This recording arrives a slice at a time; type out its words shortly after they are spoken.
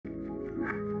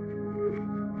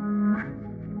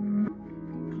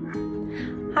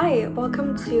Hi,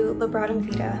 welcome to Libratum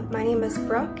Vita. My name is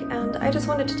Brooke, and I just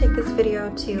wanted to take this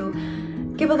video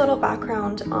to give a little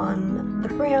background on the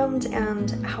brand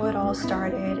and how it all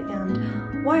started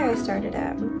and why I started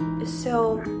it.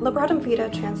 So, Libratum Vita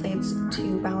translates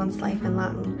to balanced life in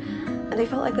Latin, and I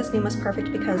felt like this name was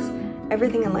perfect because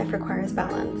everything in life requires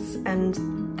balance,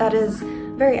 and that is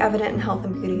very evident in health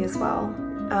and beauty as well.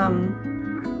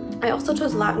 I also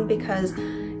chose Latin because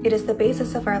it is the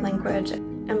basis of our language.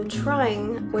 I'm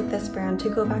trying with this brand to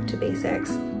go back to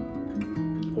basics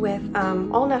with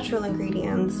all natural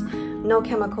ingredients, no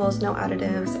chemicals, no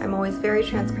additives. I'm always very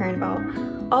transparent about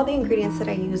all the ingredients that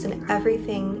I use, and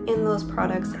everything in those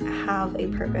products have a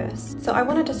purpose. So I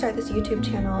wanted to start this YouTube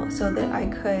channel so that I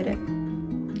could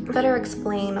better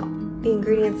explain the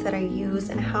ingredients that I use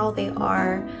and how they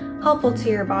are helpful to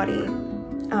your body.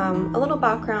 A little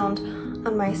background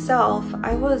on myself.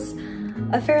 I was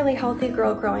a fairly healthy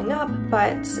girl growing up,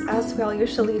 but as we all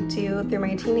usually do through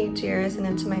my teenage years and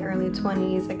into my early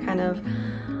 20s, I kind of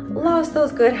lost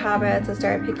those good habits and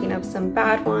started picking up some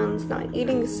bad ones, not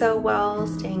eating so well,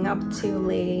 staying up too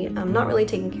late, not really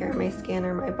taking care of my skin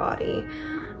or my body,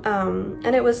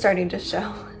 and it was starting to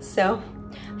show. So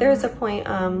there was a point,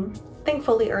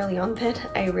 thankfully early on, that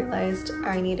I realized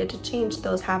I needed to change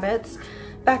those habits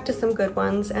back to some good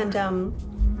ones, and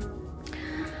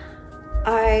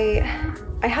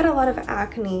I had a lot of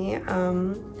acne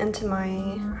in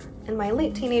my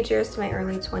late teenage years to my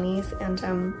early 20s, and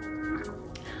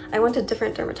I went to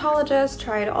different dermatologists,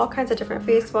 tried all kinds of different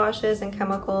face washes and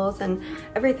chemicals, and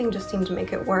everything just seemed to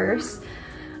make it worse.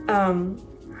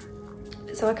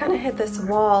 So I kind of hit this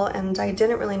wall, and I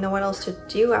didn't really know what else to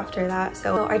do after that.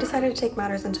 So I decided to take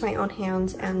matters into my own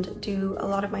hands and do a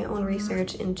lot of my own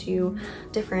research into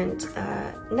different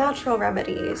natural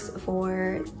remedies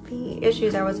for the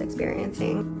issues I was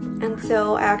experiencing. And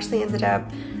so I actually ended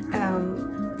up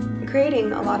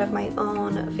creating a lot of my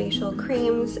own facial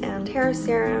creams and hair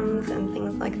serums and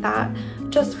things like that,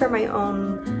 just for my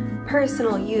own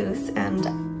personal use.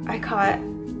 And I caught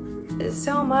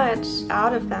so much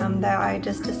out of them that I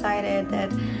just decided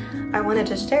that I wanted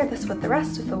to share this with the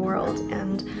rest of the world.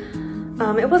 And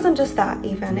it wasn't just that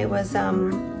even, it was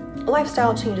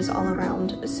lifestyle changes all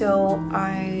around. So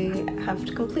I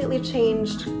have completely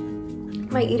changed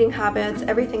my eating habits.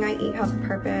 Everything I eat has a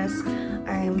purpose.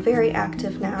 I am very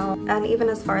active now, and even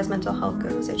as far as mental health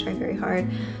goes, I try very hard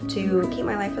to keep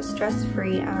my life as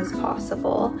stress-free as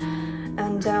possible.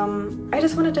 And I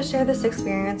just wanted to share this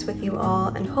experience with you all,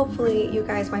 and hopefully you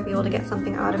guys might be able to get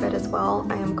something out of it as well.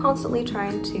 I am constantly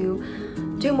trying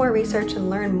to do more research and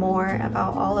learn more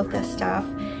about all of this stuff,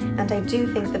 and I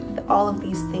do think that all of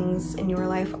these things in your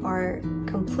life are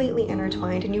completely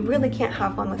intertwined, and you really can't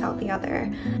have one without the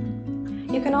other.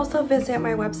 You can also visit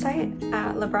my website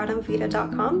at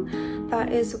libratumvita.com.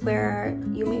 That is where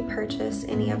you may purchase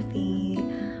any of the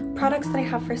products that I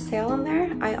have for sale on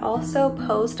there. I also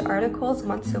post articles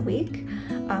once a week.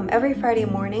 Every Friday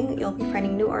morning, you'll be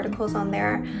finding new articles on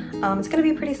there. It's going to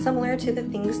be pretty similar to the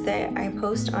things that I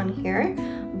post on here,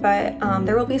 but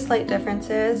there will be slight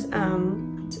differences.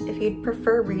 If you'd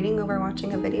prefer reading over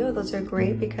watching a video, those are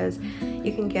great because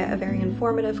you can get a very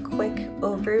informative, quick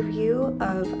overview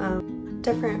of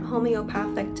different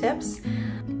homeopathic tips.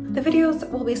 The videos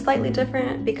will be slightly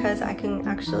different because I can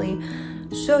actually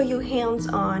show you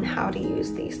hands-on how to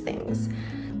use these things.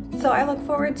 So I look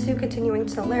forward to continuing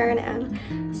to learn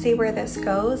and see where this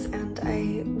goes, and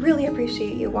I really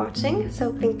appreciate you watching,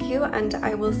 so thank you, and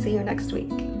I will see you next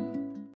week.